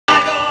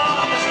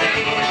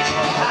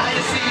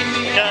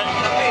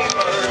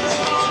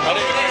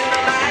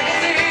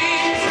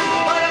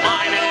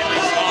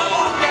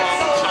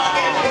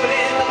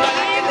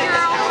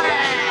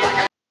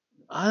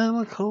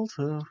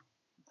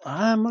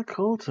I'm a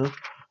cult of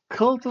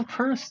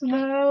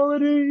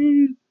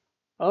personality.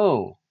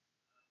 Oh,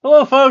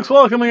 hello, folks.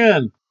 Welcome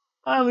again.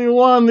 I'm the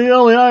one, the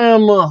only. I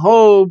am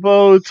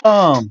Hobo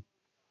Tom.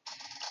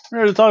 We're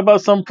here to talk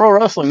about some pro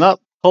wrestling, not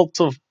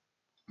cults of.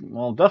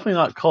 Well, definitely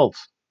not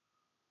cults.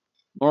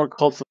 More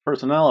cults of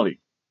personality.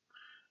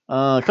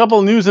 A couple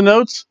of news and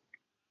notes.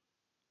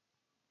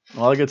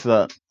 Well, I'll get to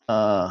that.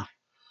 I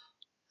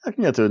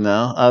can get to it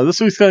now.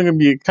 This week's going to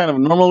be kind of a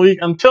normal week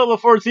until the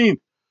 14th.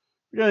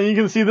 Yeah, you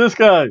can see this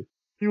guy.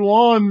 The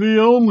one,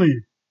 the only.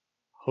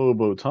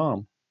 Hobo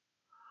Tom.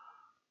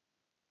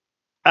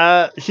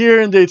 Here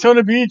in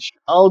Daytona Beach,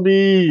 I'll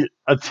be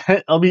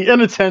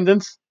in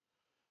attendance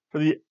for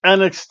the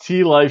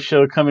NXT live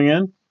show coming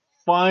in.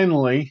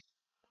 Finally,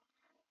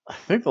 I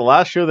think the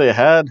last show they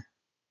had,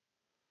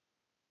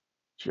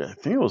 I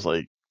think it was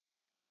like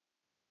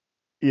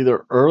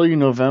either early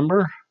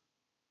November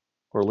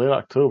or late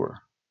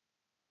October.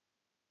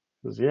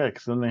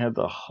 Because then they had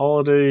the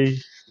holiday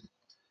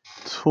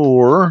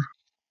tour.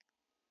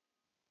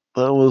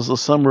 That was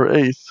December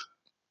 8th.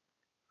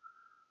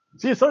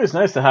 See, it's always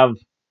nice to have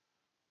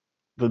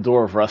the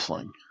door of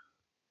wrestling.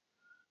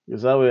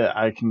 Because that way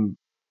I can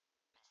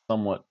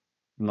somewhat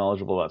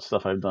knowledgeable about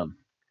stuff I've done.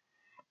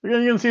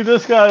 Again, you can see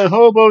this guy,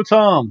 Hobo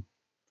Tom.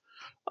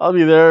 I'll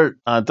be there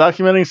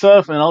documenting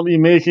stuff, and I'll be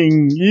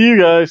making you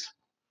guys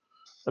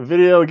a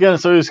video. Again,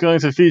 so it's going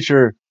to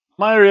feature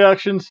my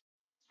reactions,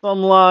 some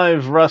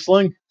live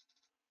wrestling,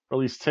 or at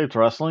least taped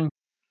wrestling,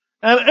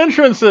 and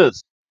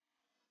entrances.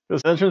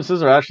 Because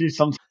entrances are actually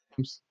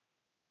sometimes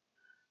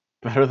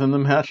better than the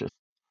matches.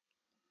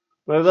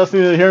 But that's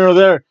neither here nor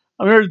there.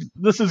 I'm here.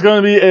 This is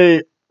going to be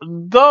a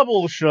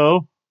double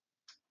show.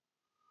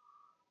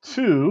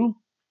 2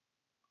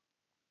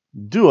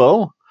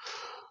 duo.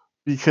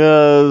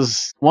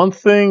 Because one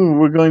thing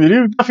we're going to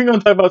do, definitely going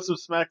to talk about some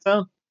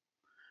Smackdown.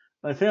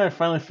 I think I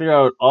finally figured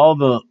out all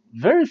the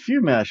very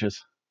few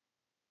matches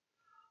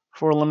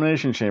for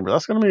Elimination Chamber.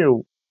 That's going to be a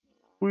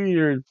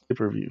weird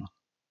pay-per-view.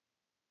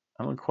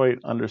 I don't quite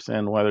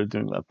understand why they're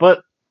doing that,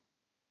 but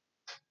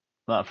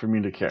not for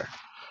me to care.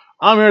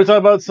 I'm here to talk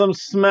about some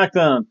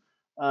Smackdown.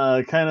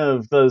 Kind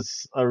of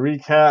does a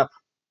recap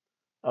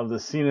of the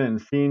Cena and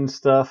Fiend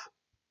stuff.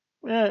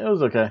 Yeah, it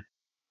was okay.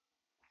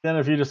 Then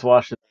if you just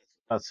watched it,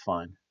 that's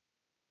fine.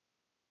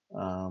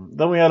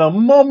 Then we had a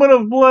moment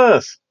of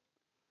bliss.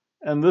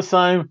 And this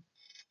time,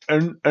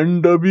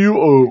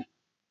 NWO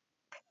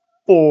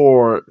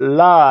for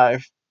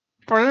live.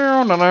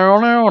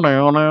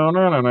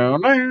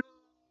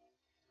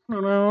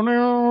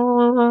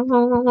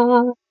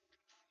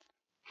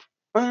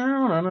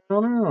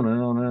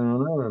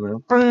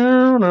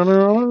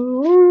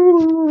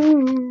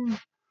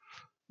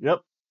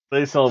 Yep,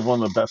 they still have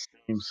one of the best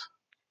themes.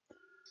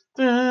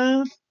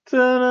 Yeah,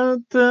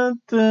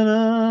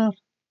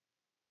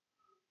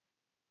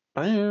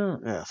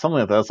 something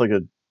like that. It's like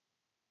a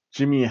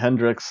Jimi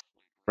Hendrix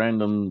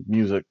random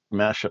music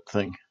mashup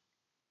thing.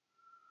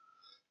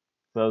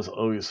 That was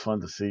always fun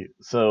to see.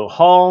 So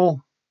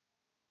Hall,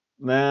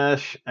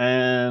 Nash,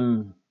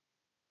 and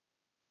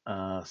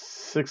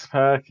Six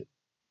Pack,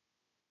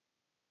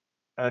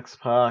 X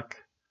Pac,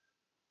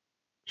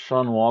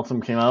 Sean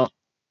Walton came out.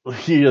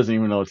 He doesn't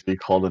even know what to be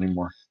called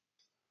anymore.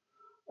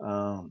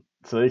 So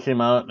they came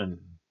out, and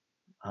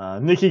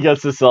Nikki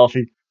gets a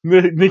selfie.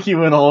 Nikki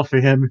went all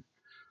fan.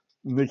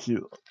 Nikki,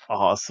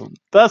 awesome.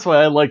 That's why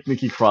I like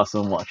Nikki Cross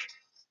so much.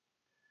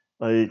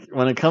 Like,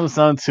 when it comes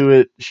down to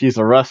it, she's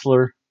a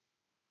wrestler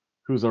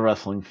who's a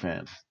wrestling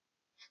fan.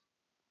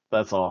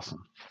 That's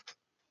awesome.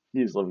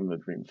 She's living the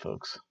dream,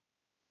 folks.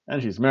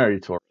 And she's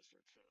married to her.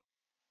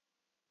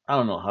 I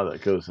don't know how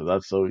that goes, so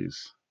that's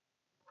always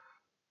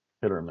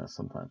hit or miss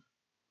sometimes.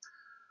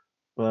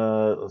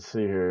 But let's see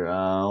here.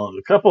 A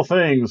couple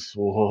things.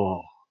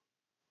 Whoa.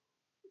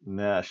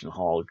 Nash and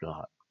Hall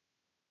got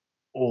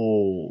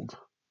old.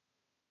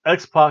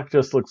 X-Pac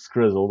just looks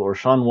grizzled, or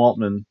Sean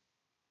Waltman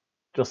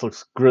just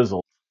looks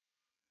grizzled.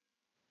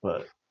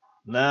 But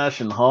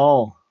Nash and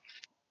Hall,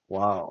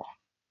 wow.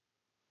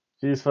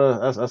 Geez,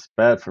 that's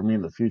bad for me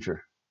in the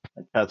future.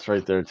 My cat's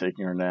right there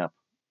taking her nap.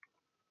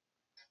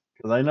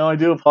 Because I know I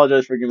do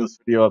apologize for getting this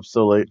video up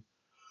so late.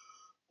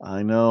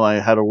 I know I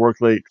had to work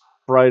late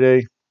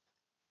Friday.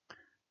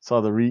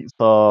 Saw the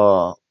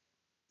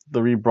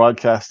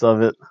rebroadcast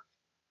of it.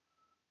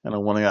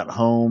 And when I got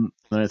home,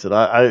 then I said,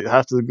 I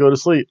have to go to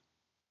sleep.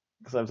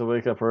 Because I have to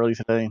wake up early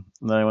today.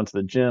 And then I went to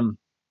the gym.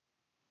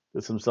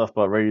 Did some stuff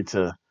about ready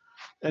to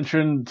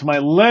enter into my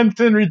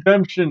Lenten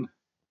redemption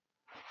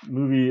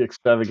movie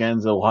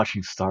extravaganza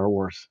watching Star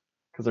Wars.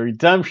 Because the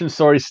redemption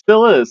story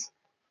still is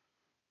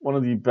one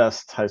of the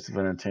best types of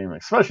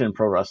entertainment, especially in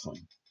pro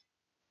wrestling.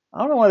 I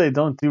don't know why they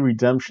don't do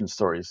redemption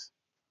stories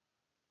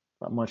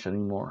that much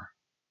anymore.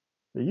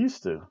 They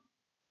used to.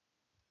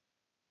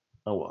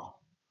 Oh well.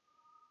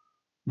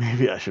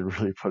 Maybe I should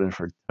really put in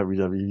for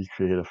WWE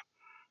Creative.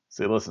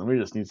 Say, listen, we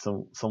just need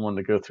someone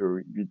to go through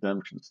a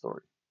redemption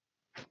story.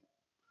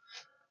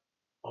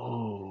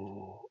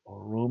 Oh, a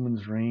Roman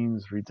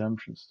Reigns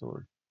redemption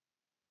story.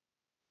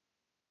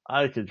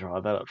 I could draw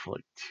that up for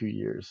like 2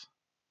 years,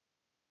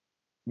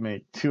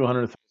 make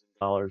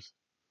 $200,000,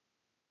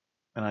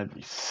 and I'd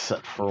be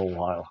set for a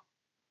while.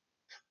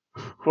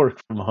 Work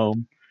from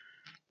home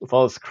with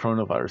all this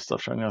coronavirus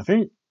stuff right now. I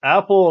think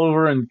Apple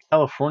over in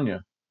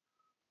California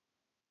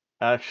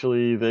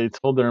actually they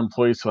told their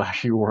employees to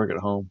actually work at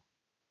home.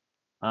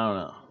 I don't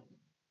know.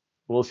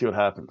 We'll see what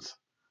happens.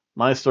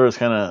 My store is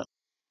kind of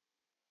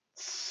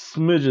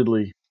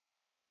smidgedly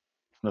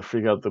gonna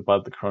freak out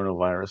about the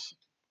coronavirus.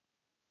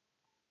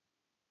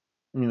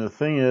 I mean, the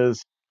thing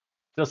is,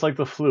 just like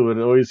the flu, it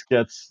always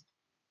gets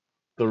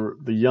the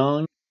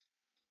young,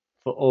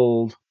 the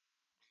old,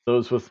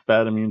 those with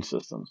bad immune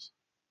systems.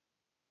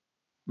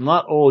 I'm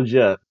not old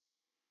yet.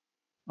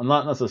 I'm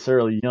not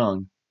necessarily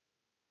young,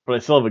 but I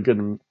still have a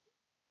good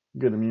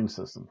immune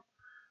system.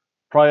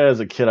 Probably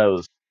as a kid, I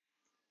was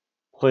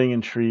playing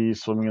in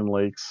trees, swimming in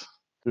lakes,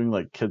 doing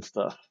like kid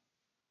stuff.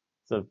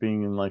 Instead of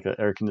being in like an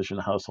air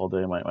conditioned house all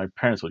day, my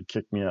parents would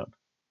kick me out.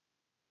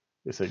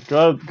 They said,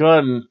 go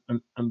ahead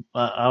and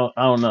I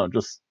don't know,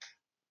 just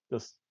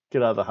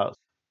get out of the house.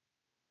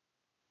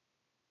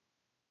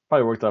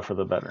 Probably worked out for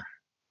the better.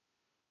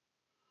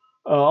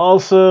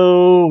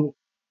 Also,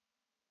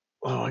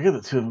 oh, I get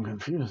the two of them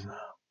confused now.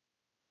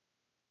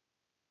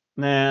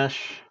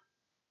 Nash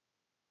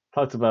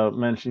talked about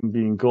mentioning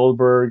being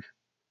Goldberg.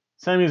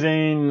 Sami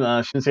Zayn,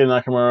 Shinsuke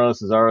Nakamura,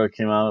 Cesaro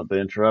came out.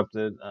 They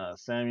interrupted.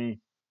 Sami.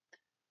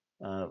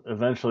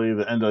 Eventually,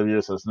 the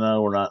NWO says,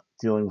 no, we're not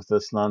dealing with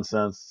this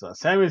nonsense.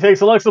 Sami takes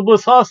Alexa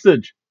Bliss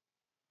hostage.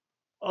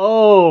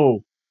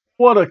 Oh,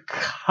 what a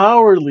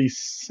cowardly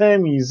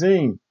Sami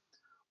Zayn.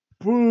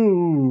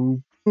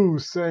 Boo, boo,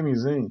 Sami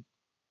Zayn.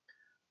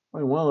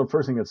 Only one other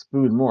person gets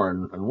booed more,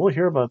 and we'll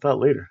hear about that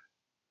later.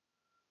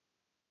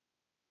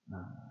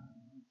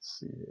 Let's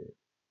see.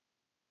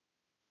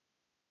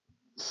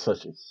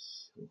 Such a.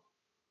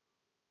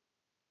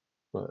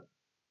 But,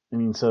 I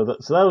mean, so that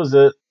was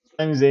it.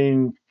 Sami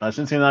Zayn,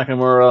 Shinsuke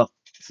Nakamura,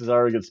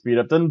 Cesaro gets beat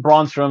up. Then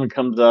Braun Strowman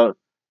comes out,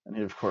 and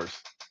he, of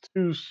course,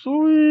 too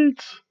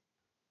sweet.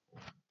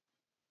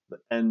 The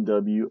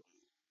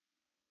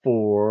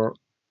NW4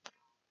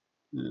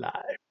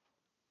 Live.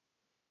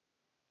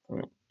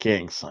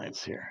 Gang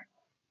signs here.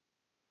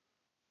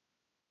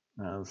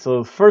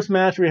 So the first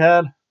match we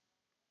had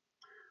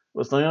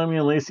was Naomi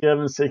and Lacey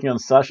Evans taking on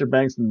Sasha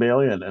Banks and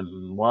Bayley,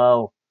 and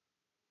while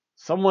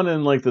someone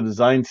in like the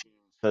design team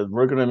said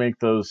we're gonna make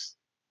those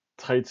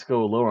tights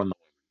go lower on them,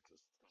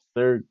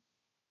 they're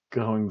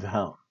going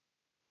down.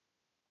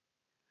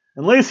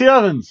 And Lacey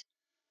Evans,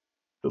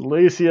 did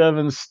Lacey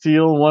Evans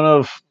steal one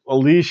of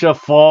Alicia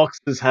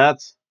Fox's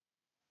hats?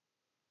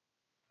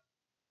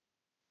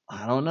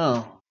 I don't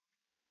know.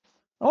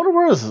 I wonder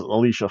where is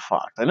Alicia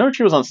Fox. I know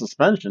she was on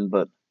suspension,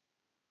 but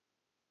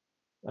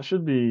that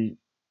should be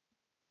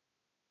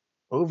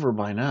over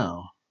by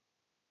now.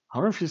 I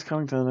wonder if she's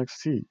coming to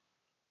NXT.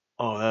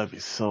 Oh, that'd be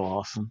so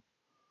awesome.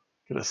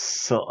 I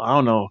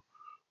don't know.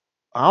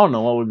 I don't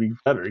know what would be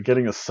better,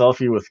 getting a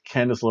selfie with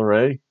Candice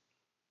LeRae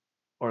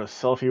or a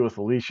selfie with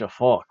Alicia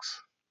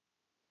Fox.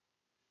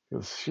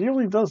 Because she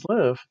only does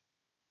live,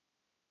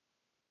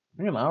 I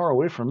think, an hour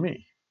away from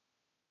me.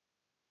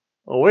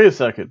 Oh, wait a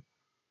second.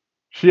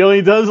 She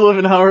only does live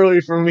an hour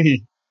away from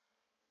me.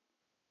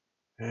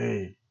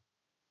 Hey,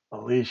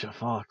 Alicia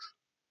Fox.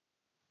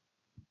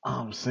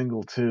 I'm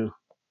single too.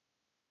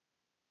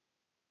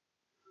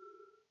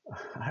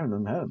 I haven't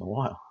done that in a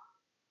while.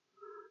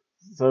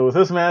 So with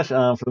this match,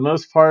 for the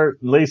most part,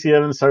 Lacey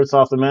Evans starts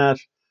off the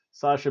match.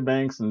 Sasha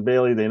Banks and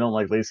Bayley, they don't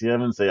like Lacey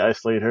Evans. They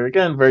isolate her.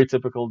 Again, very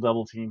typical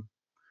double team.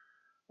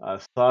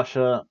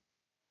 Sasha,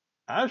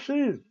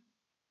 actually,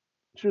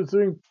 she was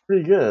doing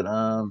pretty good.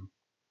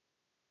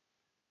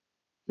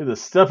 Did a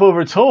step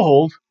over toe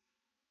hold,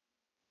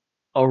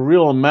 a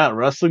real mat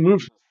wrestling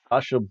move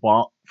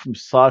from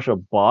Sasha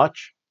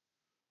Botch.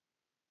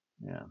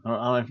 Yeah,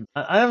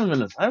 I haven't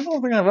been. I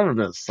don't think I've ever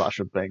been a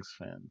Sasha Banks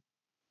fan.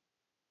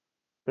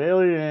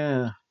 Bayley,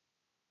 yeah.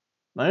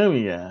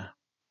 Naomi, yeah.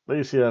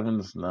 Lacey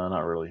Evans, no,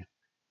 not really.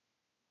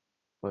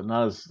 But I'm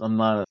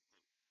not as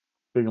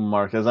big a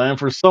mark as I am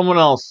for someone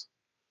else,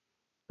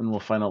 and we'll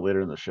find out later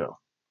in the show.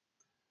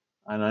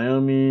 And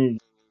Naomi,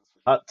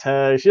 hot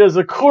tag. She has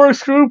a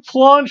corkscrew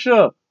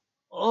plancha.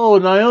 Oh,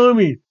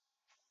 Naomi,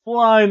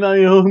 fly,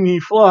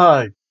 Naomi,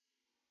 fly.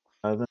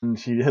 Then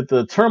she hit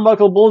the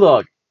turnbuckle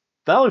bulldog.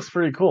 That looks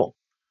pretty cool.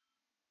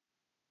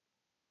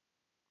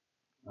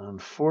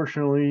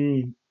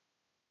 Unfortunately,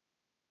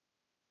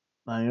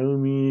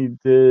 Naomi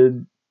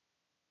did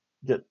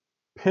get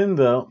pinned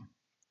though.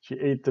 She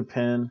ate the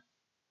pin.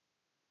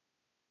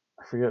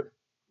 I forget.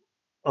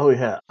 Oh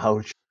yeah,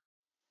 ouch.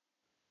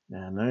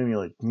 Yeah, Naomi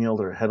like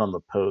nailed her head on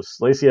the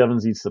post. Lacey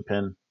Evans eats the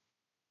pin.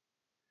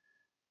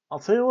 I'll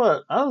tell you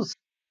what, I was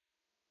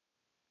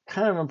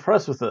kind of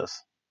impressed with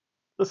this.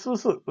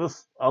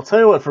 This. I'll tell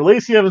you what, for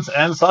Lacey Evans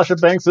and Sasha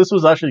Banks, this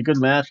was actually a good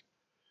match.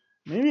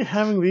 Maybe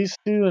having these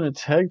two in a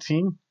tag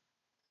team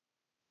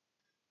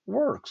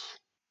works.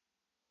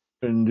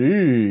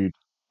 Indeed.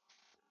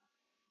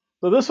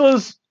 So this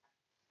was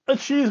a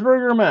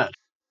cheeseburger match.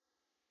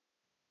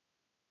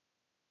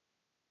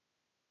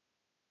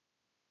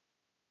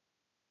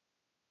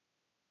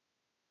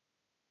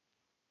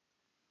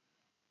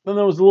 Then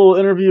there was a little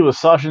interview with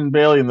Sasha and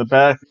Bailey in the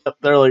back.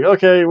 They're like,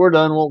 okay, we're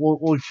done.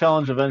 We'll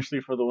challenge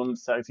eventually for the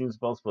women's tag team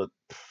belts, but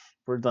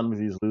we're done with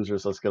these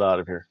losers. Let's get out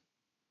of here.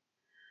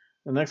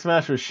 The next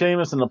match was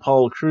Sheamus and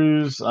Apollo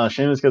Crews.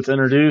 Sheamus gets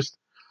introduced,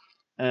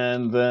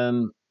 and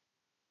then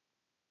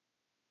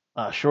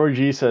Shorty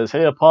G says,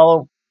 "Hey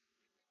Apollo,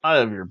 I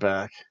have your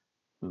back."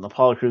 And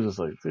Apollo Crews is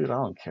like, "Dude, I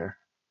don't care."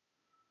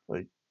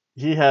 Like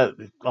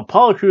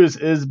Apollo Crews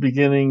is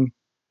beginning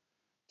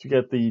to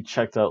get the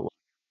checked out look.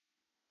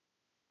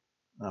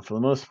 For the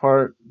most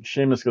part,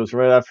 Sheamus goes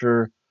right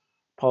after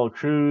Apollo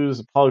Crews.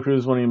 Apollo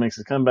Crews, when he makes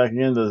his comeback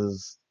again,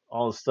 does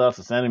all the stuff,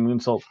 the standing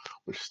moonsault,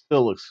 which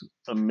still looks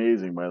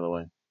amazing, by the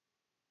way.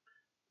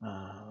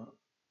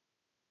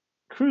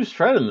 Crews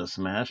tried in this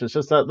match. It's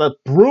just that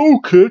bro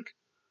kick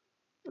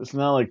is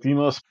now like the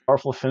most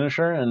powerful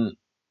finisher, and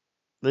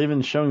they've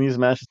been showing these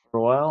matches for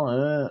a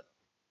while.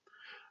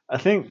 I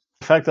think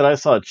the fact that I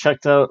saw a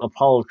checked out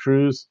Apollo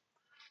Crews,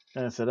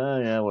 and I said, "Oh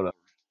yeah, whatever."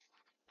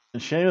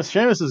 And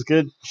Sheamus is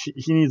good.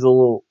 He needs a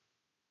little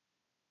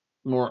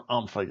more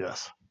umph, I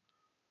guess.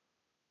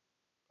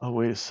 Oh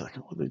wait a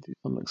second, would they do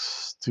something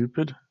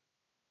stupid?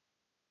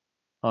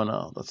 Oh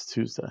no, that's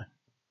Tuesday.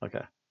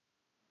 Okay,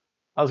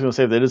 I was gonna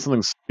say if they did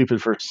something stupid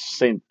for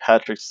St.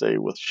 Patrick's Day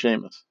with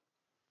Sheamus,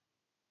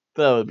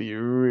 that would be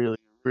really,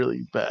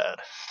 really bad.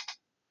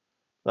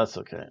 That's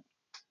okay.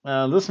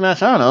 This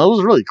match, I don't know, it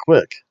was really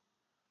quick.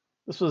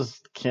 This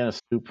was a can of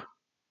soup.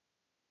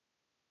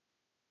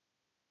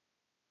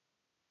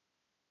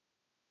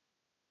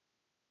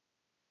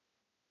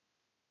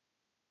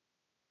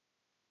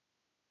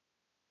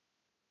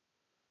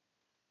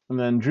 And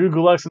then Drew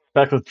Gulak's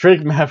back with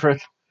Drake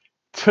Maverick.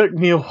 Took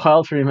me a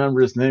while to remember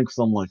his name because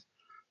I'm like,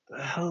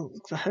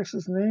 the heck's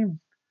his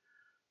name?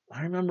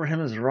 I remember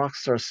him as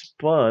Rockstar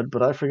Spud,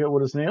 but I forget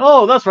what his name.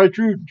 Oh, that's right,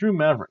 Drew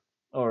Maverick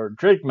or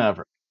Drake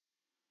Maverick.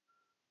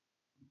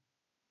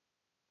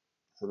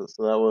 So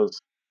that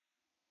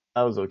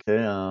was okay.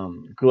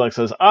 Gulak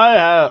says,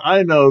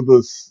 I know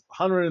this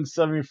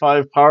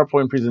 175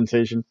 PowerPoint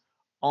presentation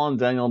on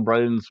Daniel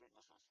Bryan's.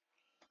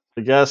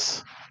 I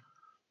guess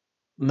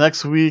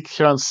next week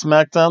here on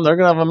SmackDown they're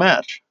gonna have a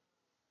match,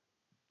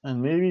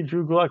 and maybe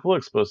Drew Gulak will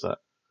expose that.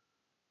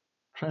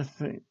 I'm trying to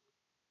think.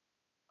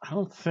 I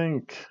don't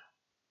think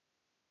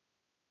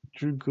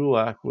Drew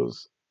Gulak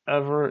was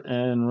ever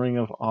in Ring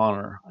of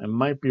Honor. I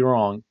might be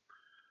wrong.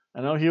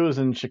 I know he was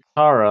in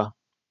Chikara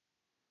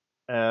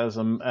as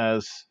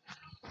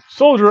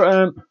Soldier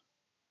Ant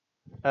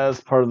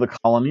as part of the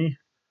colony.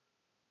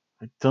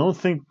 I don't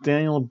think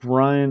Daniel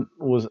Bryan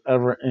was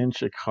ever in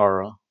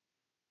Chikara.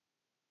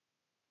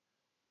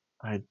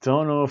 I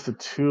don't know if the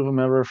two of them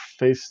ever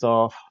faced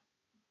off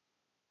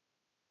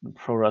in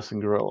Pro Wrestling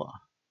Guerrilla.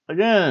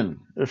 Again,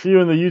 if you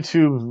in the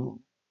YouTube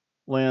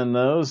land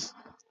knows,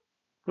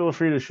 feel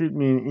free to shoot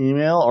me an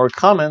email or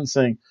comment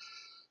saying,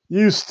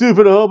 "You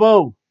stupid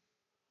hobo!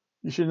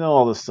 You should know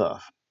all this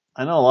stuff."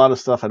 I know a lot of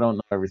stuff. I don't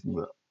know everything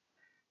though.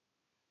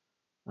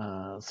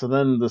 So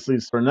then this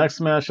leads to our next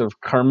match of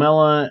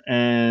Carmella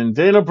and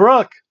Dana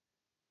Brooke.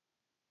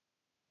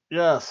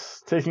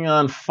 Yes, taking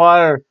on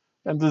Fire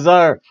and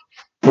Desire.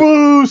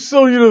 Boo,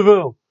 Sonya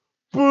Deville!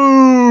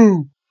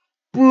 Boo!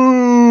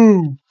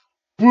 Boo!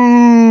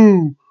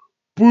 Boo!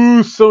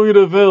 Boo, Sonya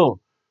Deville!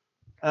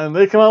 And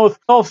they come out with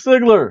Dolph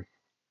Ziggler.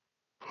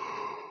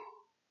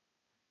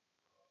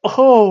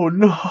 Oh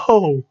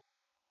no!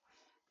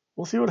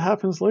 We'll see what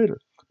happens later.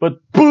 But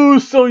boo,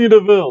 Sonya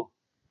Deville!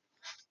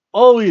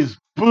 Always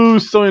boo,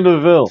 Sonya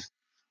Deville!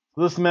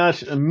 This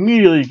match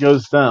immediately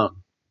goes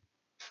down.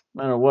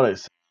 No matter what I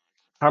say.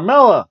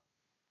 Carmella!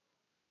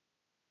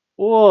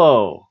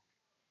 Whoa!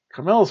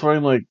 Carmella's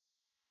wearing like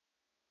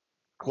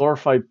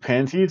glorified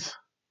panties.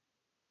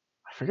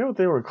 I forget what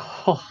they were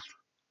called.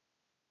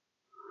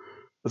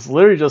 It's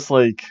literally just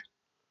like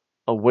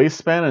a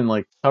waistband and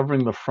like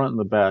covering the front and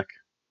the back.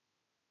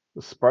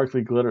 The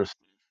sparkly glitter.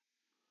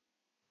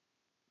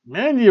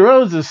 Mandy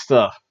Rose's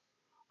stuff.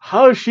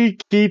 How she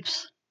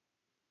keeps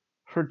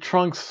her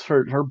trunks,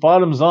 her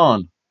bottoms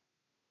on.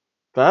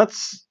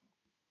 That's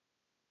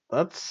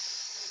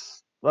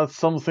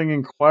something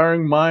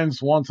inquiring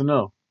minds want to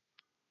know.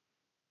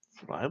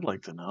 That's what I'd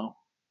like to know.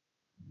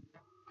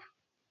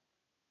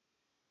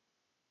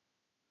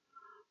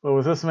 But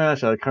with this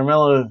match,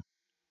 Carmella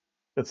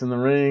gets in the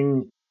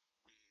ring.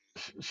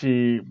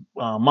 She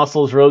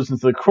muscles Rose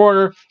into the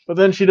corner, but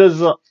then she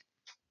does a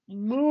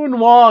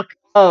moonwalk.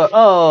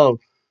 So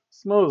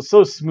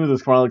smooth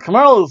as Carmella.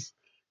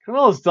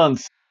 Carmella's done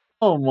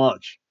so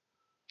much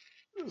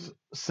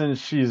since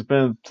she's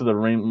been to the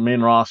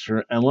main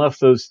roster and left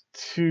those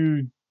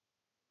two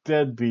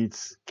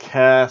deadbeats,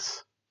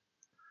 Cass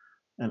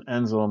and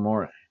Enzo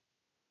Amore.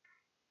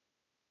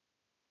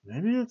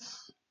 Maybe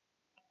it's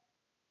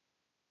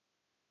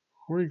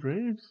Corey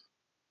Graves?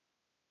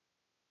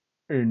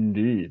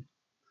 Indeed.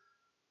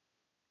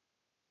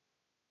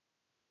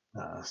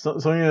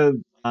 Sonya,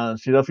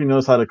 she definitely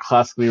knows how to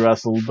classically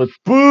wrestle, but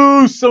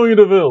boo, Sonya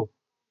Deville!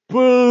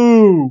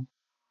 Boo!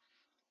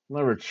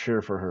 Never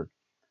cheer for her.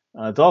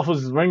 Dolph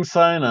was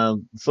ringside.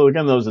 So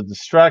again, there was a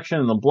distraction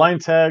and a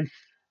blind tag.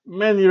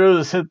 Mandy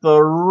Rose hit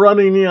the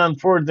running knee on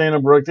poor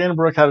Dana Brooke. Dana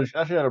Brooke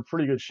actually had a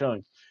pretty good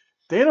showing.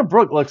 Dana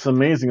Brooke looks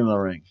amazing in the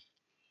ring.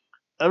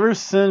 Ever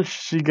since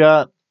she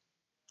got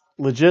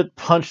legit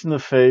punched in the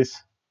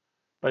face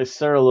by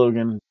Sarah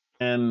Logan,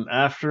 and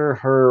after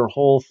her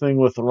whole thing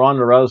with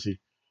Ronda Rousey,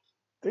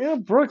 Dana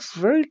Brooke's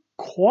very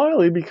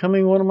quietly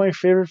becoming one of my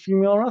favorite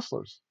female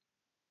wrestlers.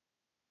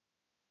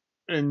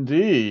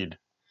 Indeed.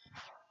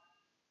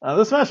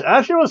 This match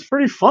actually was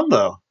pretty fun,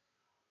 though.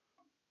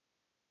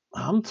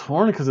 I'm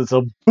torn because it's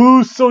a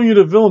Boo Sonya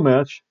Deville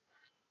match,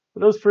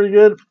 but it was pretty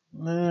good.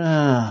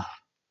 It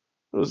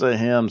was a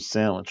ham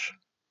sandwich.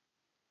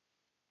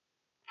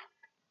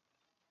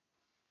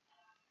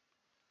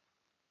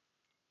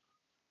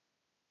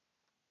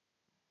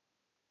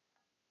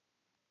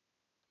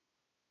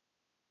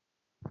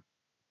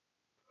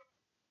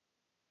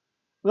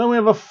 Then we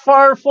have a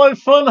Firefly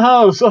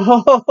Funhouse.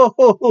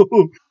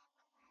 Oh,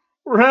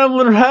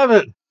 Ramblin'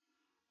 Rabbit.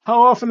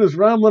 How often is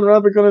Ramblin'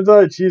 Rabbit going to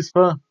die,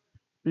 Chispa?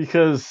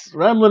 Because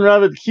Ramblin'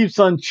 Rabbit keeps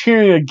on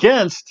cheering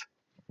against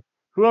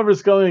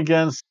whoever's going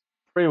against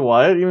Bray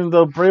Wyatt, even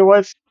though Bray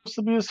Wyatt's supposed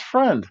to be his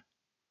friend.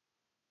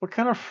 What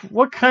kind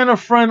of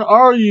friend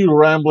are you,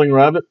 Rambling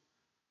Rabbit?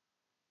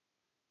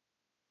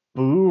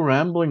 Boo,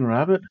 Rambling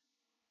Rabbit?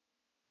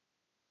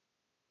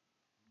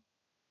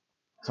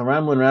 So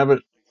Rambling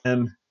Rabbit,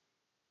 and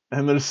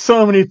there's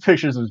so many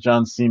pictures of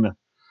John Cena.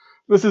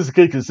 This is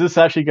good because this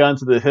actually got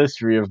into the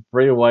history of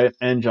Bray Wyatt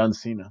and John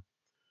Cena.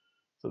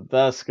 So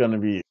that's going to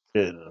be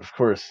good. Of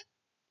course,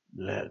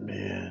 let me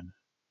in.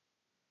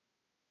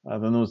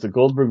 Then there was the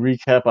Goldberg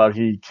recap out.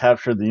 He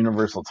captured the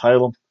Universal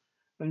title.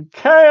 And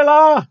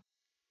Kayla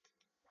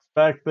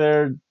back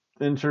there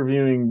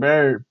interviewing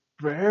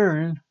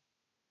Baron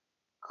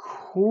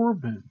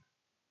Corbin,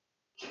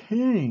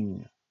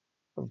 King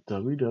of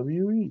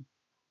WWE.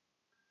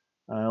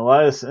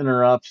 Elias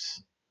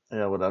interrupts.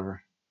 Yeah,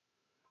 whatever.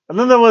 And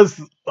then there was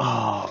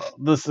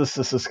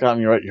this got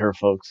me right here,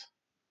 folks.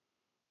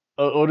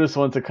 Otis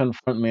went to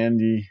confront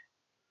Mandy.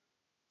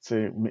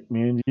 Say,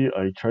 Mandy,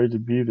 I tried to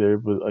be there,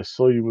 but I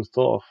saw you with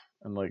Dolph.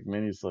 And like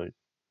Mandy's like,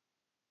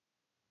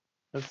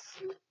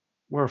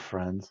 we're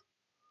friends.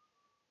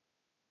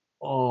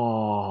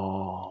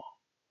 Oh,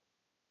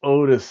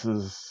 Otis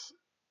is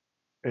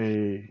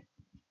a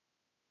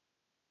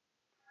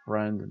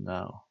friend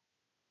now,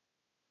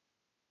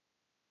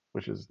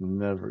 which is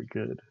never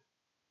good.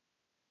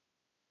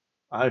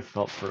 I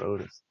felt for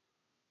Otis.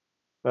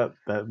 That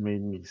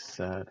made me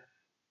sad.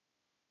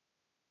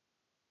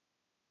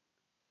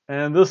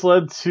 And this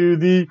led to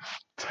the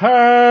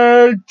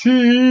tag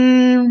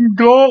team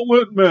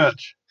gauntlet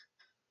match.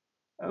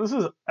 And this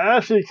is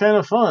actually kind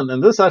of fun.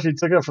 And this actually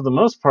took up, for the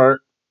most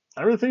part,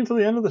 everything to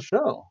the end of the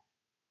show.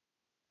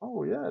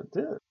 Oh, yeah, it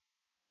did.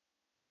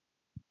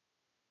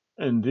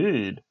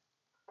 Indeed.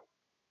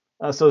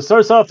 So it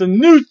starts off the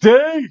New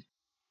Day.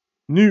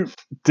 New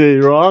Day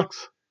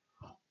rocks.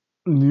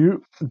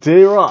 New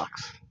Day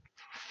rocks.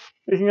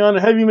 Taking on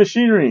Heavy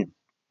Machinery.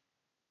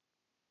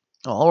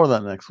 I'll order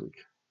that next week.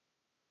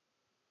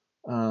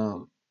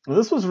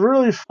 This was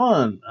really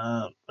fun.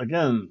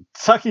 Again,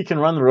 Tucky can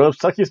run the ropes.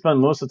 Tucky spent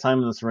most of the time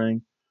in this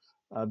ring.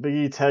 Big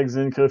E tags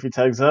in, Kofi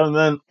tags out, and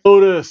then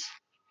Otis.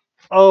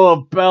 Oh,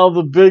 a battle of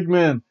the big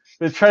men.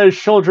 They try to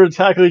shoulder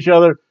tackle each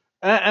other.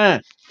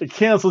 It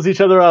cancels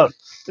each other out.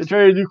 They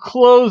try to do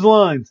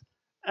clotheslines.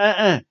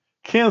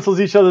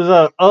 Cancels each other's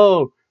out.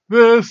 Oh,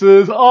 this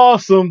is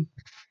awesome.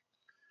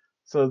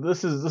 So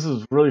this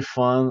is really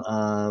fun.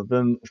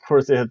 Then of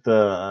course they had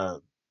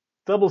the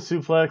double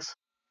suplex.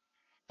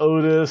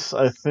 Otis,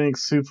 I think,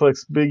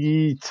 suplex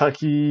Biggie,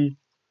 Tucky.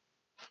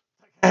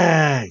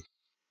 Hey!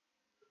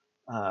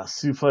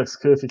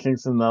 Suplex Kofi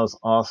Kingston, that was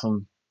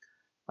awesome.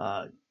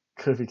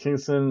 Kofi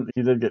Kingston,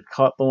 he did get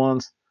caught the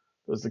once.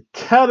 There was the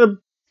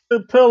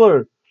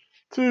caterpillar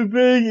to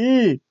Big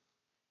E.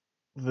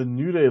 The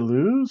New Day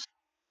lose?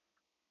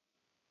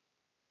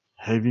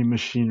 Heavy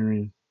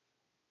Machinery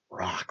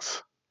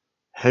rocks.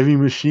 Heavy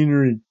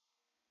Machinery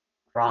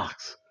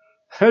rocks.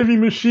 Heavy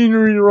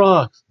Machinery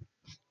rocks.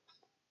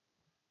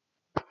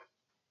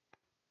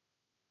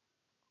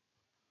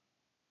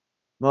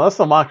 No, that's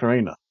the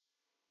Macarena.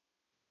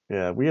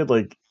 Yeah, we had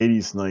like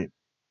 80s night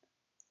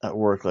at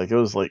work. Like it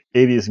was like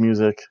 80s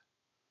music,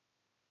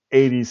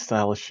 80s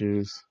style of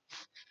shoes,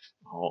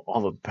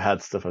 all the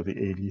bad stuff of the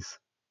 80s.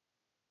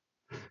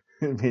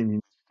 It made me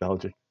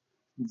nostalgic.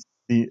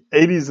 The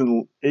 80s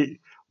and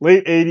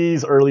late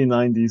 80s, early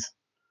 90s.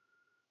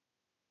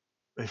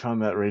 They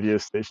found that radio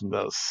station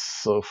that was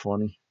so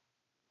funny.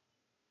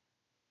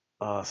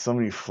 So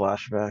many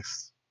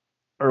flashbacks.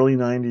 Early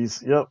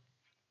 90s. Yep.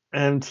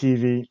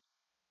 MTV.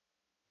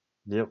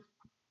 Yep.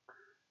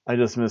 I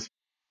just miss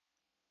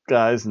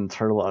guys in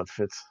turtle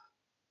outfits.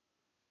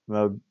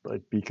 That would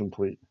like be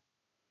complete.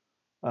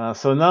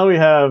 So now we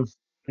have,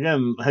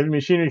 again, Heavy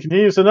Machinery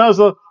continues. So now it's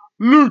the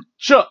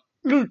Lucha,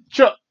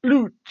 Lucha,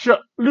 Lucha,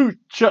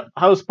 Lucha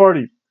House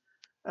Party.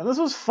 And this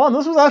was fun.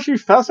 This was actually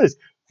fast-paced.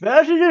 They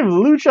actually gave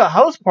Lucha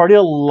House Party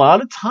a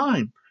lot of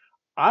time.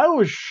 I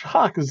was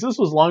shocked because this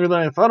was longer than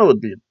I thought it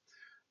would be.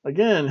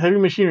 Again, heavy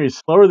machinery is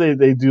slower.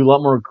 They do a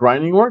lot more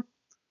grinding work.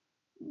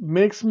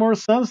 Makes more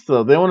sense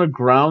though. They want to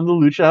ground the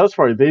Lucha House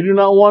Party. They do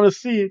not want to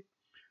see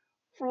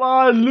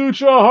fly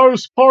Lucha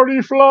House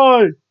Party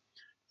fly.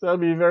 That'd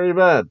be very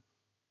bad.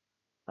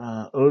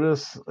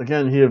 Otis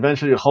again. He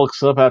eventually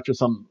hulks up after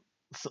some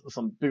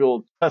big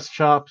old chest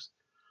chops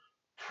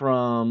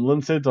from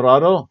Lince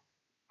Dorado.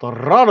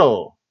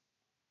 Dorado,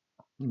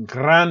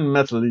 Gran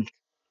Metalik,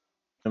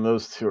 and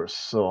those two are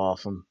so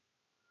awesome.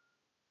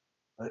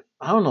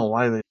 I don't know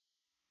why they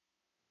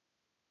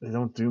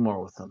don't do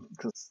more with them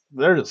because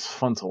they're just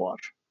fun to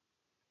watch.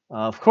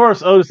 Of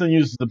course, Otis then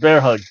uses the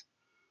bear hug,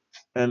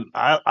 and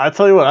I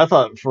tell you what, I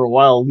thought for a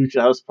while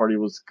Lucha House Party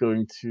was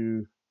going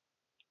to.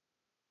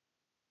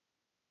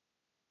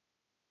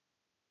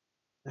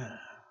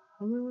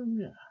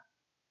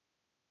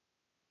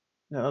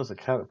 Yeah, that was a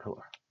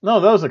caterpillar. No,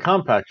 that was a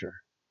compactor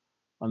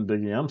on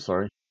Big E. I'm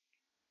sorry.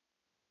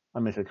 I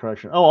make a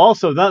correction. Oh,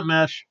 also that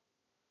match,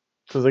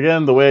 because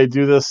again, the way I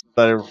do this,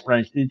 I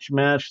rank each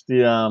match.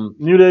 The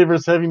New Day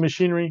versus Heavy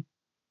Machinery,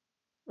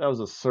 that was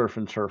a surf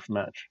and turf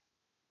match.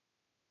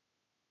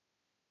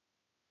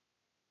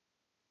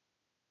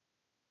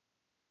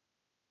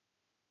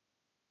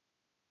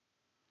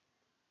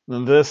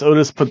 Then this,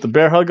 Otis put the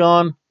bear hug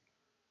on.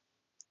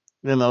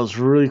 And that was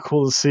really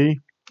cool to see.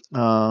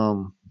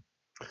 In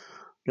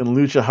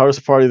Lucha House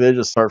Party, they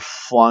just start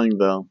flying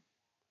though.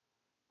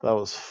 That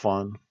was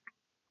fun.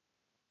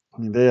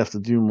 I mean, they have to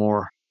do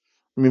more.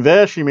 I mean, they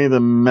actually made the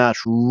match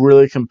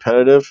really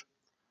competitive.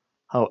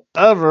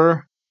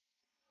 However,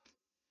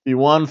 the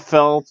one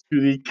fell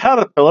to the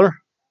Caterpillar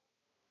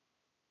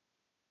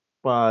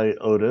by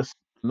Otis.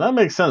 And that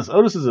makes sense.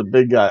 Otis is a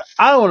big guy.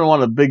 I wouldn't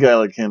want a big guy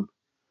like him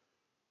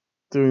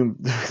doing,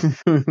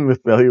 doing the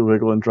belly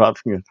wiggle and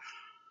dropping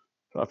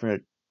a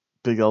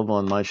big elbow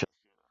on my chest.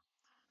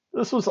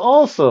 This was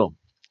also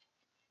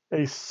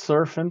a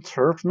surf and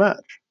turf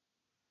match.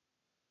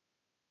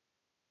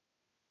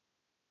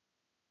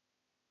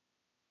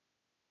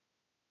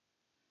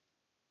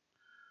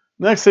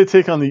 Next, they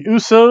take on the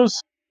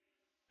Usos,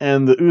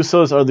 and the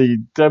Usos are the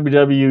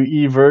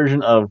WWE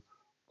version of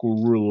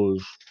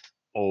Gorillas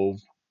of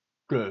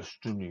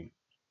Destiny.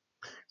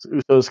 So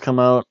Usos come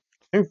out.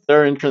 I think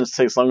their entrance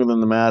takes longer than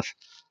the match.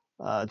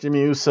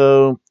 Jimmy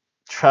Uso,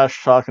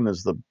 trash talking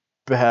is the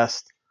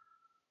best.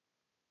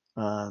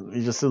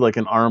 He just did like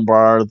an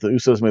armbar. The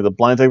Usos made the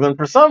blind tag. Then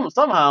for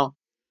somehow,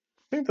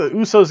 I think the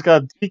Usos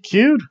got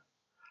DQ'd.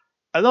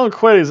 I don't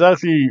quite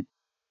exactly.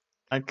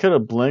 I could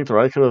have blinked, or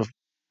I could have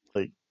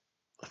like.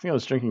 I think I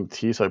was drinking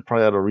tea, so I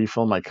probably had to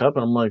refill my cup,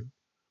 and I'm like,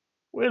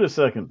 wait a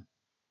second.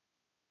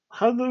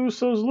 How did the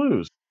Usos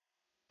lose?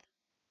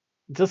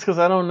 Just because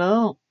I don't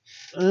know.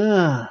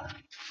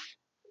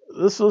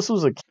 This was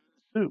a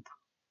soup.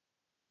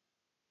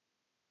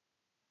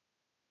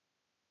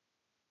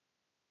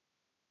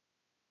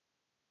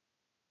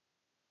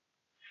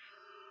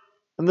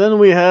 And then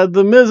we had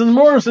the Miz and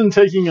Morrison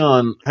taking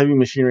on Heavy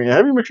Machinery.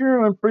 Heavy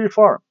Machinery went pretty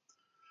far.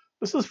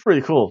 This is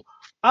pretty cool.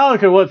 I don't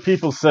care what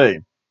people say.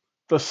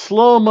 The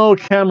slow-mo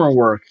camera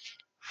work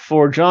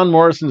for John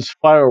Morrison's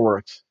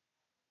fireworks.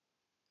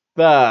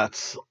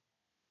 That's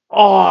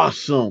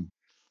awesome.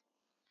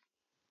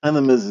 And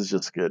the Miz is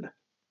just good.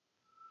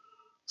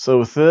 So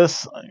with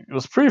this, it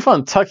was pretty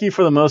fun. Tucky,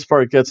 for the most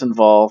part, gets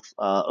involved.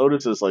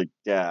 Otis is like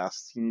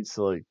gassed. He needs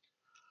to like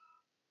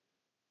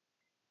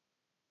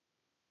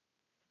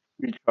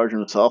recharge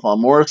himself.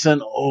 On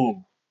Morrison,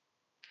 oh,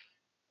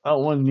 that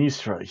one knee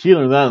strike. He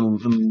learned that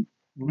in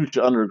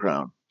Lucha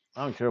Underground.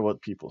 I don't care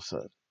what people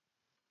said.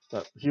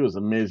 That he was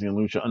amazing in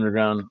Lucha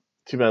Underground.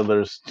 Too bad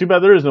there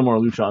is no more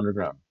Lucha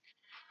Underground.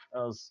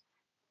 That's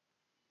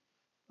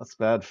a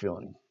bad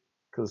feeling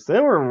because they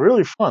were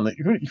really fun. Like,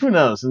 who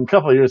knows? In a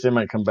couple of years, they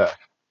might come back,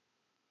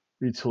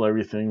 retool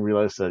everything,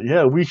 realize that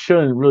yeah, we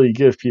shouldn't really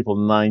give people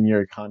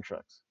 9-year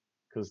contracts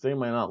because they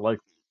might not like.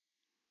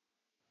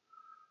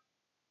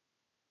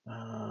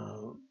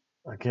 Uh,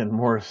 Again,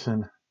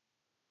 Morrison.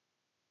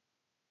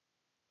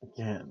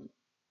 Again,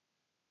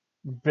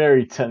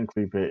 very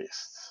technically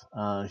based.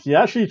 He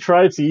actually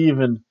tried to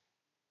even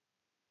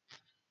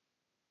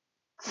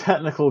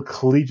technical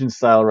collegiate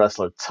style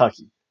wrestler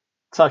Tucky.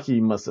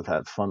 Tucky must have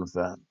had fun with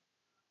that.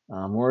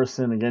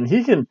 Morrison again.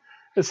 He can.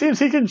 It seems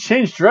he can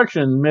change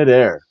direction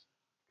midair.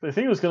 I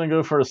think he was going to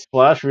go for a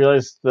splash.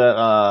 Realized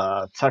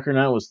that Tucker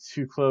Knight was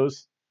too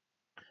close.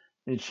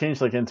 He changed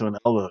like into an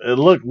elbow. It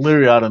looked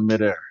literally out of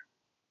midair.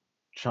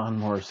 John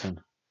Morrison,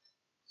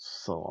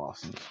 so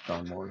awesome.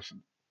 John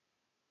Morrison.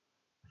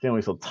 I can't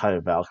wait till Ty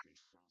Valkyrie.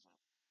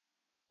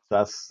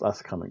 That's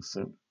coming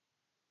soon.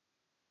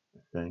 I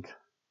think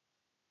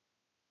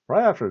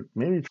right after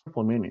maybe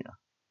Triple Mania.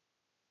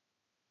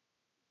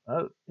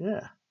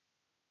 Yeah,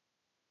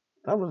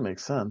 that would make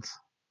sense.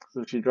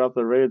 So if she dropped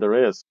the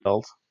Reyes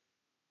belt,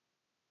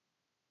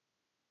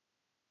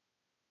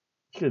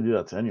 she could do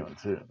that to anyone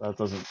too. That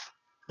doesn't.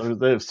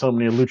 They have so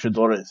many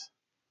luchadores.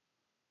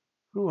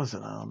 Who was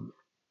it?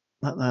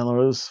 Not Nyla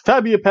Rose.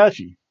 Fabi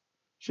Apache.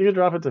 She could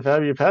drop it to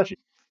Fabi Apache.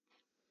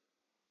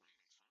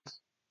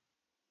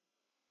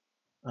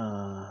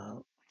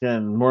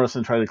 Again,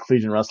 Morrison tried to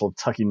collegiate wrestle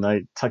Tucky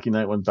Knight. Tucky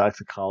Knight went back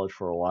to college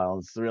for a while.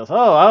 And realized,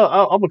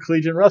 I'm a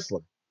collegiate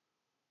wrestler.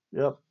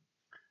 Yep.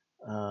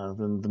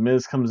 Then the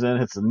Miz comes in,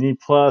 hits a knee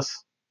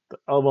plus, the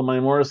elbow by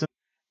Morrison,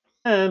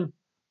 and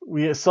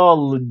we saw a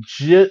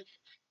legit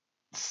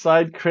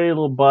side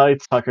cradle by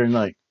Tucker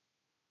Knight.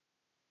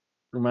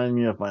 Reminded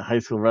me of my high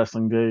school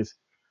wrestling days.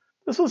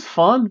 This was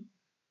fun.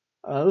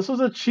 This was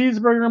a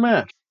cheeseburger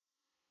match.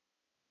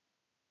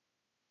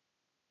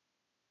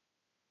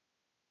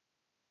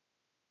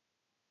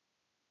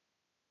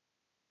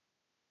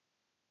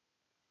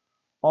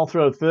 All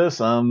throughout this,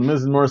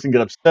 Miz and Morrison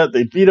get upset.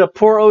 They beat up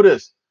poor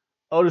Otis.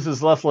 Otis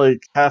is left like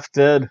half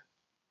dead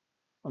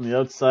on the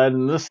outside,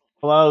 and this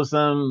allows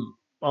Rude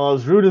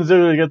and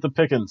Ziggler to get the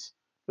pickings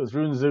because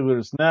Rude and Ziggler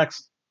is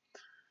next.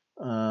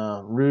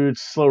 Rude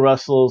slow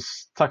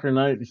wrestles Tucker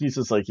Knight. He's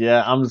just like,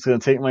 yeah, I'm just gonna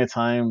take my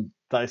time,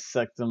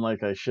 dissect him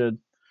like I should.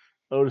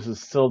 Otis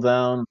is still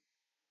down.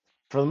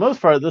 For the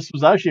most part, this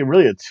was actually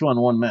really a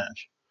 2-on-1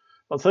 match.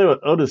 I'll tell you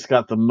what, Otis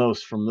got the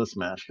most from this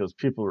match because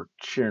people were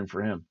cheering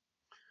for him.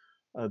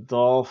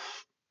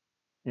 Dolph,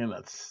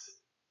 that's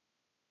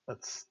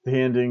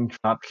standing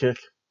drop kick.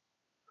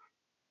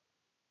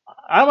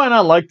 I might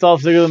not like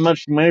Dolph Ziggler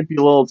much. He might be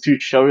a little too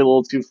showy, a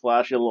little too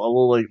flashy, a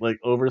little like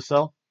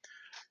oversell.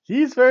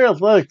 He's very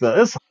athletic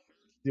though. It's hard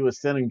to do a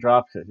standing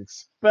drop kick,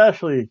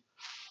 especially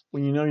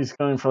when you know he's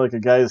going for like a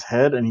guy's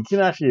head and he can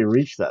actually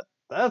reach that.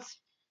 That's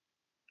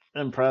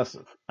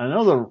impressive. I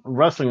know the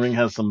wrestling ring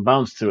has some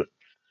bounce to it,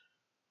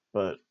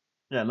 but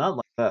yeah, not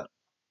like that.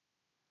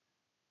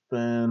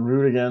 Then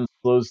Rude again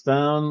slows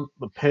down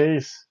the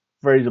pace,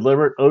 very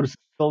deliberate. Otis is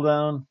still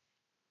down.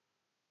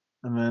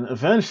 And then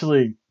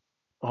eventually,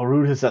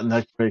 Rude hits that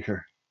neck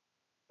breaker.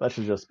 That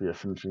should just be a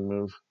finishing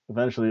move.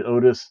 Eventually,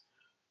 Otis,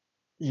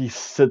 he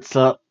sits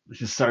up.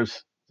 He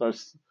starts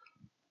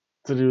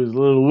to do his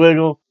little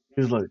wiggle.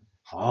 He's like,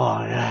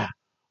 oh yeah,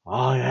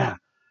 oh yeah,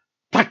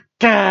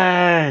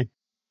 okay.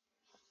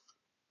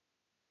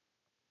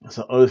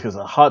 So Otis gets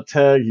a hot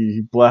tag.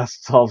 He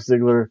blasts off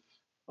Ziggler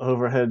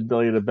overhead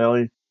belly to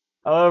belly.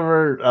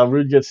 However,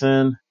 Rude gets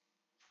in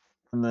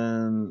and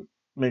then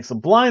makes a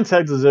blind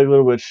tag to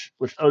Ziggler, which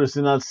Otis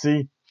did not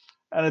see.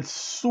 And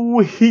it's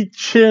sweet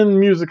chin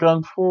music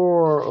on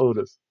poor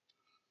Otis.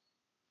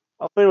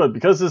 I'll tell you what,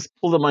 because this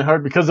pulled at my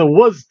heart, because it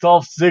was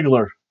Dolph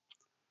Ziggler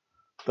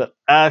that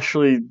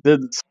actually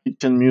did the sweet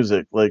chin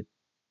music, like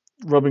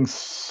rubbing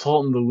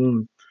salt in the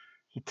wound.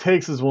 He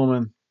takes his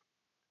woman.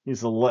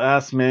 He's the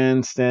last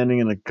man standing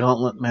in a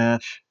gauntlet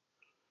match.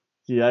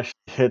 He actually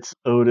hits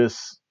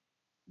Otis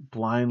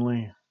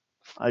blindly.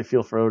 I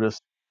feel for Otis.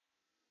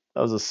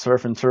 That was a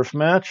surf and turf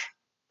match.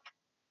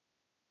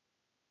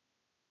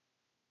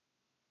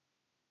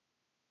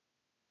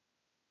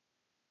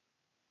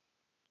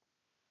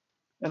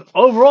 And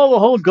overall, the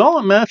whole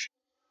gauntlet match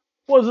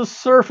was a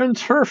surf and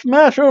turf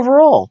match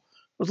overall.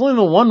 It was only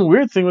the one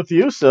weird thing with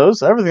the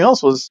Usos. Everything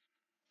else was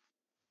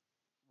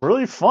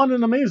really fun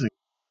and amazing.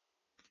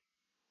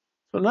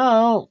 So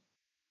now,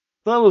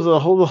 that was the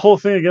whole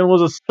thing again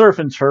was a surf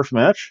and turf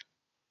match.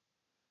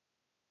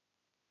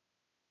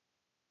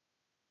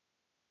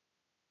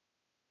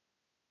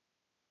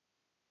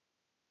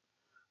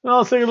 Now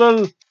let's take a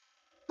little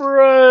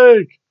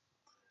break.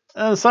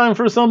 And it's time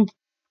for some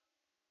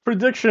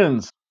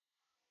predictions.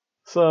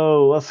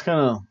 So let's kind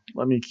of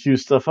let me cue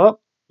stuff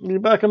up. I'll be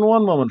back in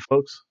one moment,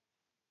 folks.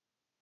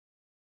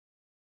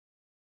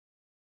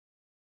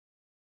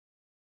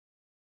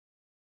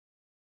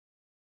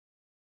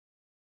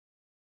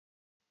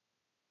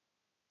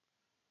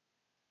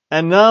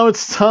 And now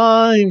it's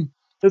time.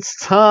 It's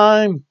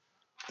time.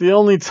 The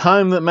only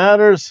time that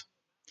matters.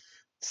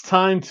 It's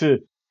time to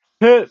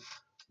hit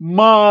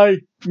my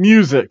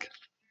music.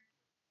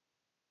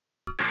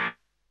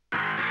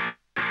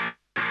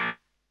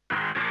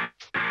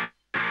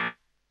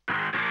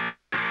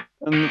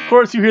 And of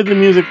course, you hear the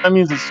music. That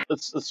means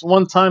it's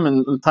one time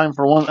and time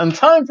for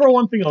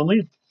one thing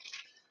only.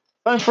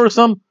 Time for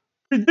some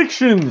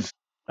predictions,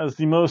 as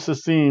the most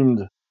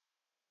esteemed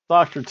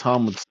Dr.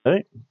 Tom would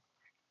say.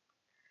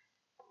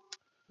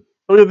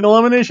 Look at the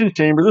Elimination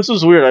Chamber. This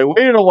was weird. I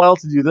waited a while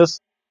to do this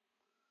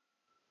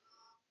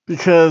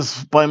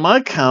because, by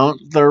my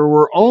count, there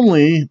were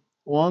only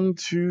 1,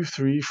 2,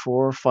 3,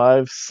 4,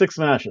 5, 6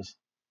 matches.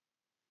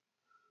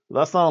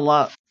 That's not a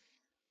lot to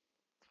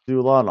do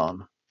a lot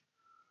on.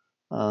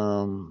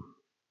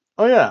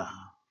 Oh yeah.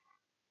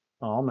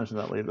 Oh, I'll mention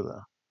that later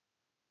though.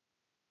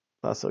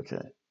 That's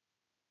okay.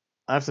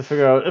 I have to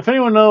figure out if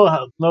anyone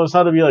knows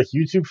how to be like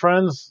YouTube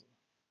friends.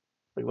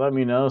 Like, let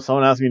me know.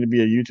 Someone asked me to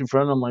be a YouTube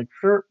friend. I'm like,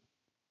 sure,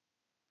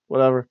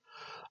 whatever.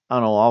 I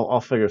don't know.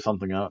 I'll figure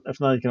something out. If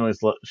not, you can always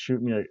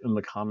shoot me in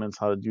the comments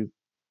how to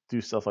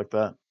do stuff like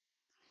that.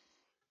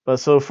 But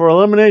so for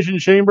Elimination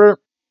Chamber,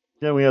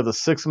 again, we have the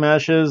 6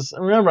 matches.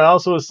 And remember, I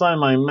also assigned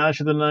my match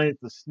of the night,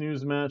 the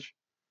snooze match,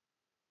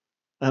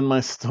 and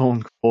my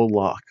Stone Cold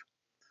Lock.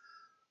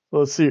 So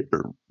let's see.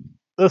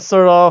 Let's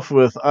start off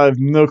with I have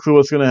no clue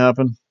what's going to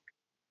happen.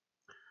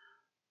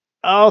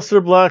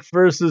 Aleister Black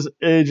versus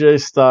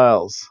AJ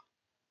Styles.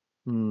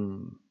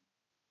 No.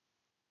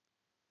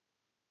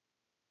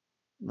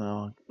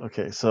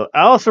 Okay, so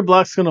Aleister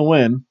Black's going to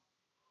win.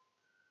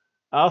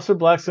 Aleister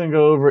Black's going to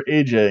go over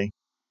AJ.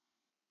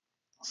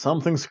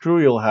 Something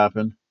screwy will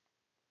happen.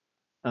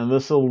 And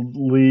this will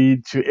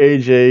lead to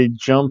AJ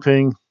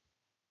jumping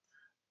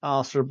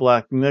Aleister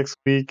Black next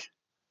week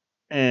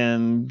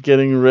and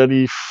getting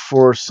ready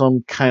for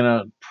some kind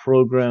of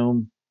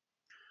program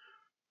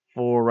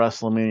for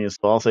WrestleMania.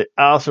 So I'll say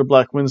Aleister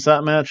Black wins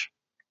that match.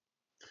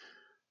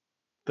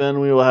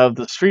 Then we will have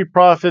the Street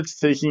Profits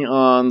taking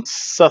on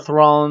Seth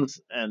Rollins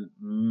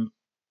and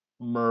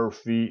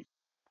Murphy.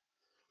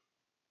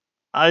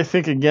 I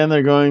think, again,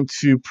 they're going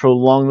to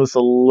prolong this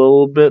a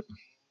little bit.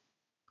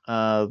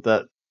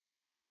 That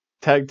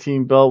tag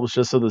team belt was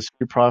just so the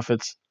Street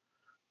Profits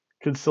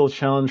could still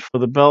challenge for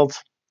the belt.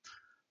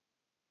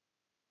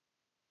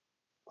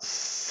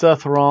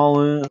 Seth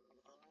Rollins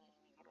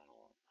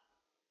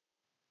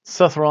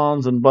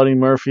and Buddy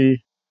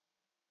Murphy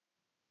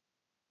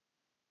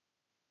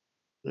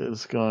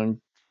is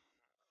going.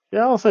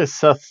 Yeah, I'll say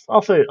Seth.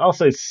 I'll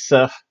say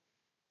Seth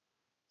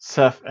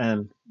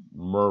and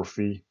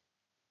Murphy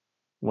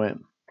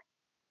win.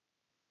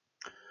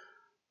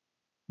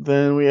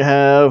 Then we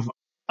have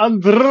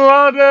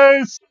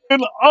Andrade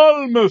Cien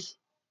Almas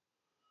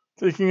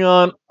taking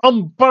on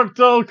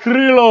Humberto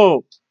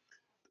Carrillo.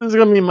 This is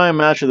going to be my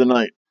match of the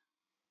night.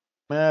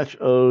 Match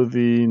of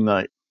the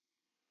night.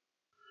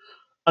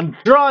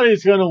 Andrade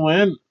is going to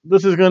win.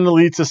 This is going to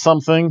lead to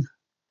something.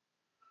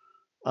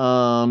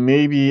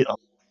 Maybe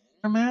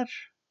a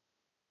match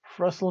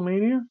for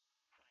WrestleMania?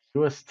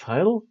 US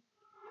title?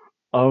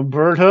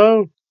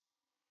 Alberto?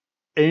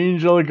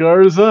 Angel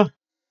Garza?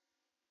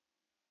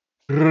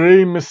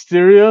 Rey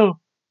Mysterio?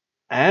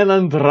 And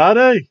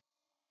Andrade?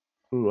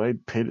 Ooh,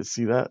 I'd pay to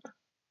see that.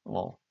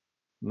 Well,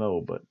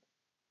 no, but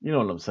you know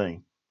what I'm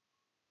saying.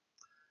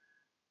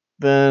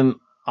 Then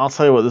I'll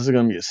tell you what, this is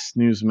going to be a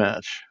snooze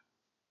match.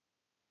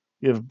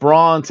 You have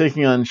Braun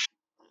taking on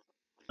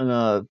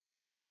a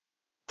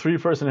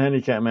 3-person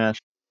handicap match.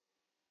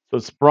 So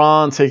it's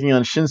Braun taking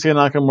on Shinsuke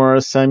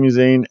Nakamura, Sami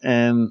Zayn,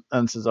 and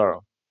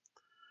Cesaro.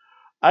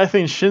 I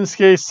think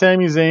Shinsuke,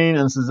 Sami Zayn,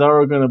 and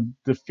Cesaro are going to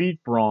defeat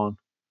Braun.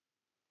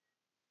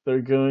 They're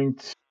going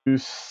to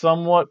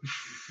somewhat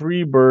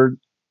freebird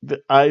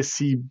the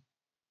IC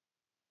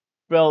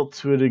belt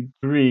to a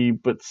degree,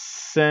 but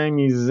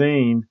Sami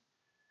Zayn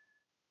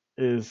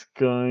is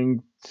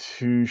going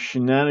to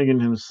shenanigan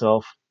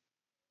himself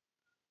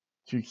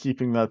to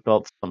keeping that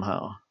belt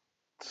somehow.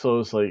 So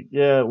it's like,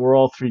 yeah, we're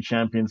all 3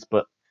 champions,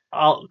 but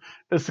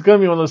it's going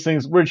to be one of those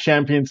things, we're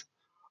champions,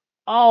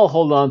 I'll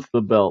hold on to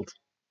the belt.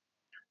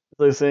 It's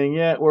like saying,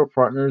 yeah, we're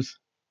partners,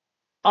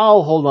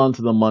 I'll hold on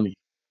to the money.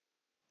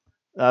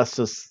 That's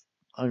just,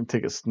 I'm going to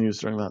take a snooze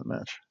during that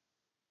match.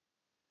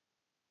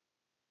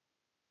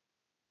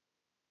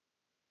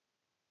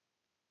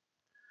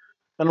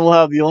 And we'll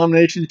have the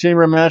Elimination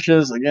Chamber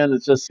matches. Again,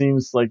 it just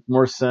seems like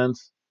more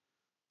sense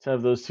to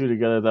have those two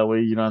together. That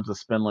way you don't have to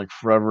spend like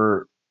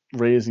forever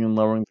raising and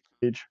lowering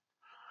the cage.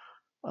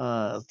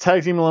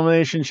 Tag Team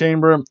Elimination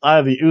Chamber. I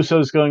have the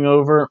Usos going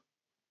over.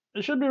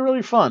 It should be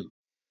really fun.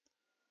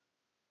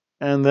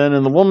 And then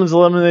in the Women's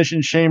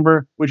Elimination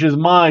Chamber, which is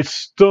my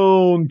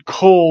stone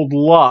cold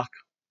lock,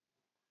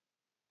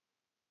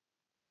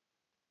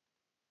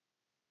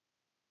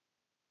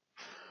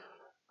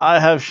 I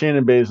have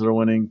Shayna Baszler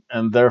winning,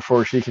 and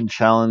therefore she can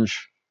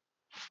challenge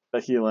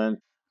Becky Lynch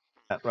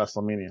at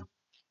WrestleMania.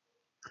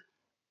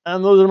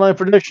 And those are my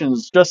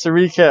predictions. Just to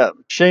recap,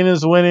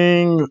 Shayna's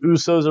winning,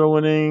 Usos are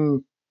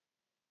winning,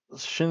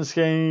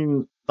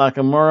 Shinsuke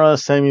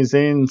Nakamura, Sami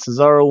Zayn, and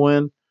Cesaro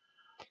win.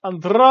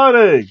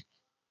 Andrade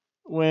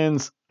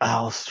wins.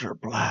 Aleister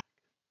Black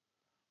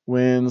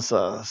wins.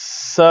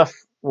 Seth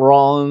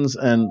Rollins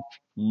and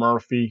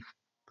Murphy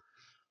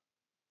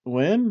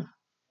win.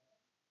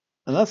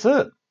 And that's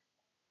it.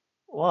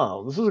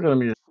 Wow, this is going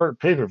to be a short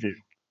pay-per-view.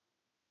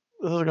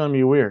 This is going to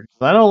be weird.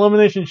 I know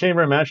Elimination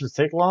Chamber matches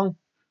take long,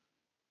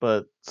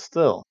 but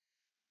still.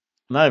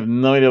 And I have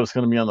no idea what's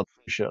going to be on the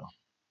pre-show.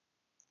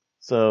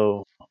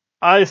 So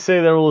I say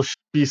there will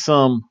be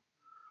the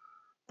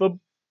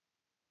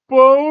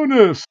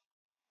bonus.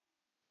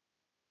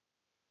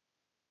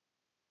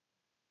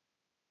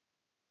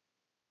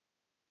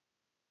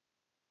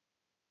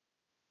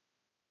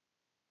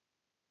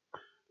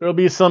 There'll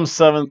be some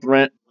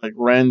 7th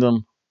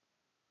random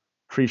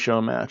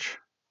pre-show match.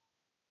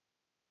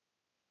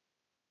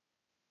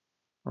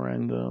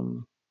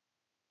 Random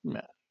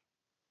match.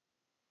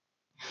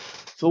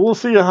 So we'll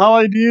see how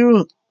I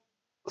do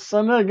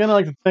Sunday. Again, I'd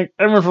like to thank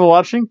everyone for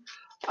watching.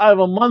 I have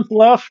a month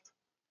left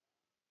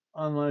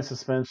on my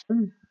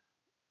suspension.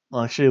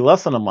 Well, actually,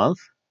 less than a month.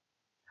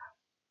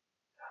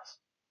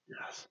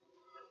 Yes.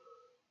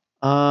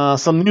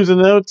 Some news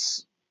and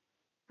notes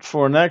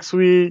for next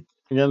week.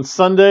 Again,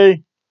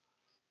 Sunday,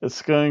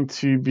 it's going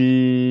to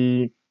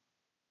be.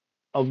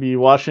 I'll be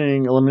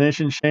watching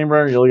Elimination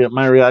Chamber. You'll get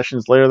my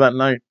reactions later that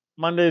night.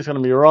 Monday is going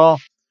to be Raw.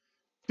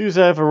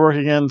 Tuesday I have to work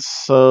again,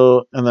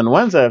 and then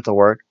Wednesday I have to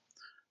work.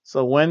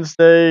 So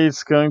Wednesday,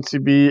 it's going to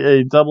be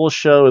a double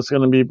show. It's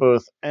going to be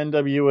both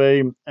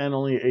NWA and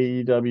only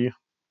AEW.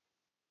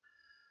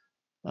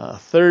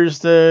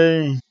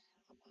 Thursday,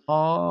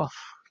 off.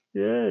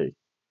 Yay.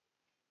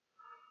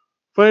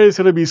 Friday's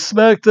going to be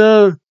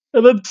Smackdown.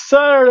 And then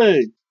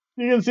Saturday,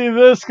 you can see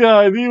this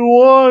guy, the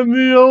one,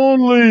 the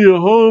only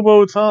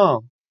Hobo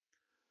Tom.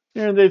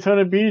 Here in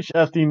Daytona Beach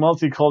at the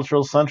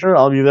Multicultural Center.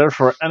 I'll be there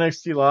for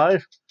NXT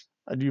Live.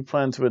 I do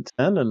plan to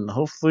attend, and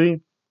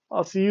hopefully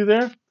I'll see you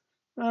there.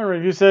 Alright,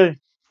 if you say,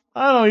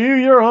 I know you,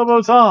 you're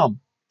Hobo Tom,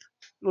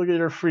 you'll get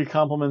your free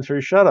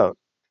complimentary shout out,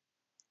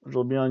 which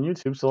will be on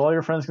YouTube, so all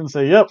your friends can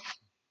say, yep,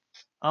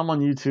 I'm on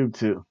YouTube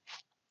too.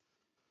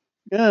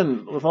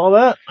 Again, with all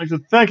that, I'd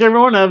like to thank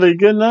everyone. Have a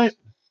good night.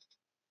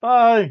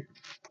 Bye.